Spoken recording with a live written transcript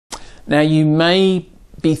Now you may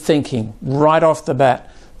be thinking right off the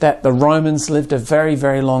bat that the Romans lived a very,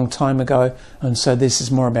 very long time ago, and so this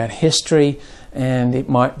is more about history, and it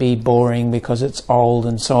might be boring because it's old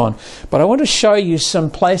and so on. But I want to show you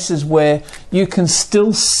some places where you can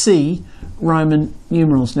still see Roman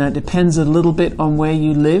numerals. Now it depends a little bit on where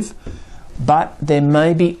you live, but there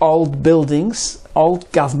may be old buildings,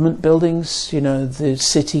 old government buildings, you know, the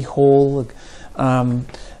city hall,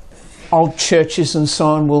 old churches and so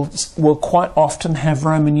on will quite often have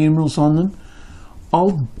Roman numerals on them.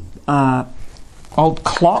 Old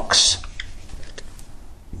clocks,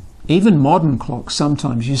 even modern clocks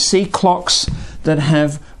sometimes. You see clocks that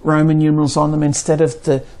have Roman numerals on them instead of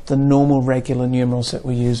the normal regular numerals that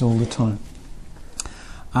we use all the time.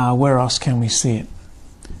 Where else can we see it?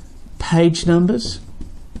 Page numbers.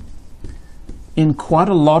 In quite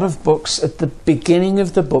a lot of books, at the beginning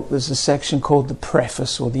of the book, there's a section called the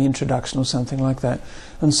preface or the introduction or something like that.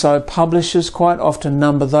 And so publishers quite often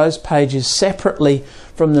number those pages separately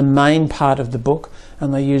from the main part of the book,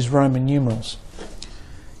 and they use Roman numerals.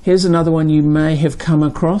 Here's another one you may have come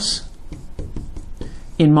across.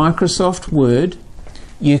 In Microsoft Word,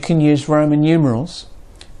 you can use Roman numerals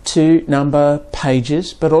to number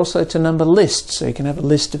pages, but also to number lists. So you can have a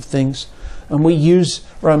list of things, and we use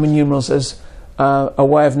Roman numerals as a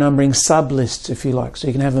way of numbering sub-lists, if you like. So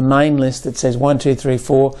you can have a main list that says 1, 2, 3,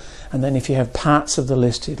 4, and then if you have parts of the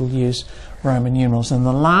list, it'll use Roman numerals. And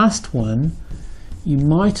the last one, you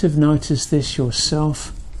might have noticed this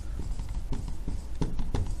yourself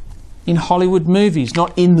in Hollywood movies,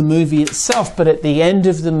 not in the movie itself, but at the end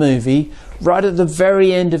of the movie, right at the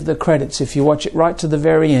very end of the credits, if you watch it right to the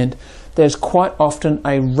very end, there's quite often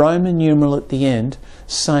a Roman numeral at the end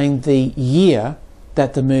saying the year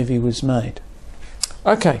that the movie was made.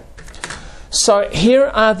 Okay, so here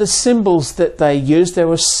are the symbols that they use. There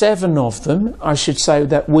were 7 of them, I should say,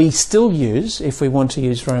 that we still use if we want to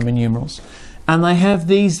use Roman numerals. And they have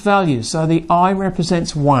these values. So the I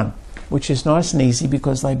represents 1, which is nice and easy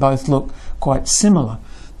because they both look quite similar.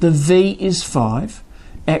 The V is 5,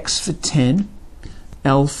 X for 10,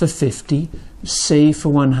 L for 50, C for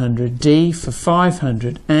 100, D for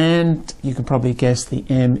 500, and you can probably guess the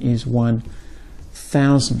M is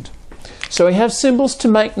 1000. So we have symbols to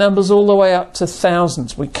make numbers all the way up to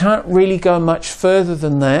thousands. We can't really go much further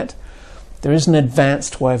than that. There is an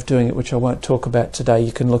advanced way of doing it, which I won't talk about today.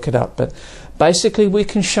 You can look it up. But basically, we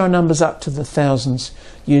can show numbers up to the thousands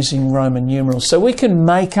using Roman numerals. So we can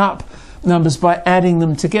make up numbers by adding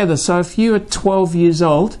them together. So if you are 12 years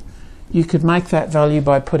old, you could make that value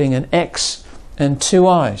by putting an X and 2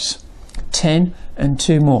 I's, 10 and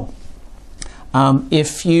 2 more.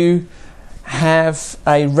 If you have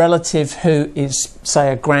a relative who is,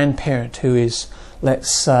 say, a grandparent who is,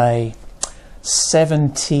 let's say,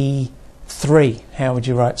 73, how would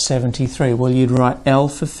you write 73? Well, you'd write L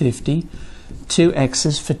for 50, 2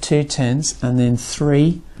 X's for 2 10s, and then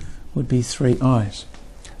 3 would be 3 I's.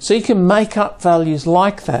 So you can make up values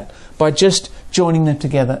like that by just joining them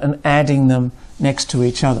together and adding them next to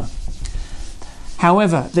each other.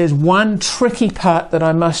 However, there's one tricky part that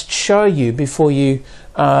I must show you before you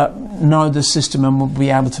know the system and will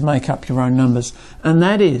be able to make up your own numbers. And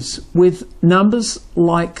that is, with numbers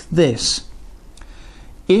like this,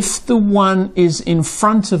 if the 1 is in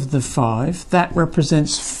front of the 5, that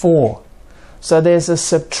represents 4. So there's a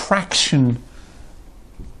subtraction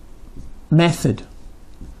method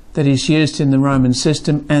that is used in the Roman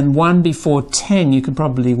system, and 1 before 10, you can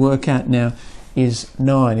probably work out now, is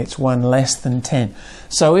 9. It's 1 less than 10.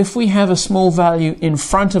 So if we have a small value in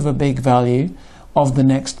front of a big value of the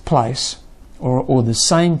next place, or the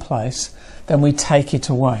same place, then we take it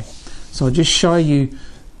away. So I'll just show you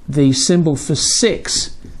the symbol for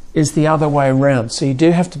 6 is the other way around. So you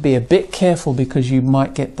do have to be a bit careful because you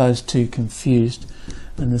might get those two confused.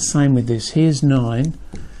 And the same with this. Here's 9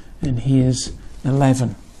 and here's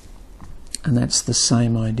 11. And that's the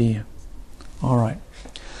same idea. All right.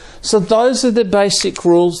 So those are the basic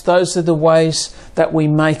rules. Those are the ways that we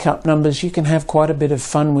make up numbers. You can have quite a bit of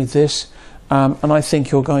fun with this, and I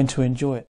think you're going to enjoy it.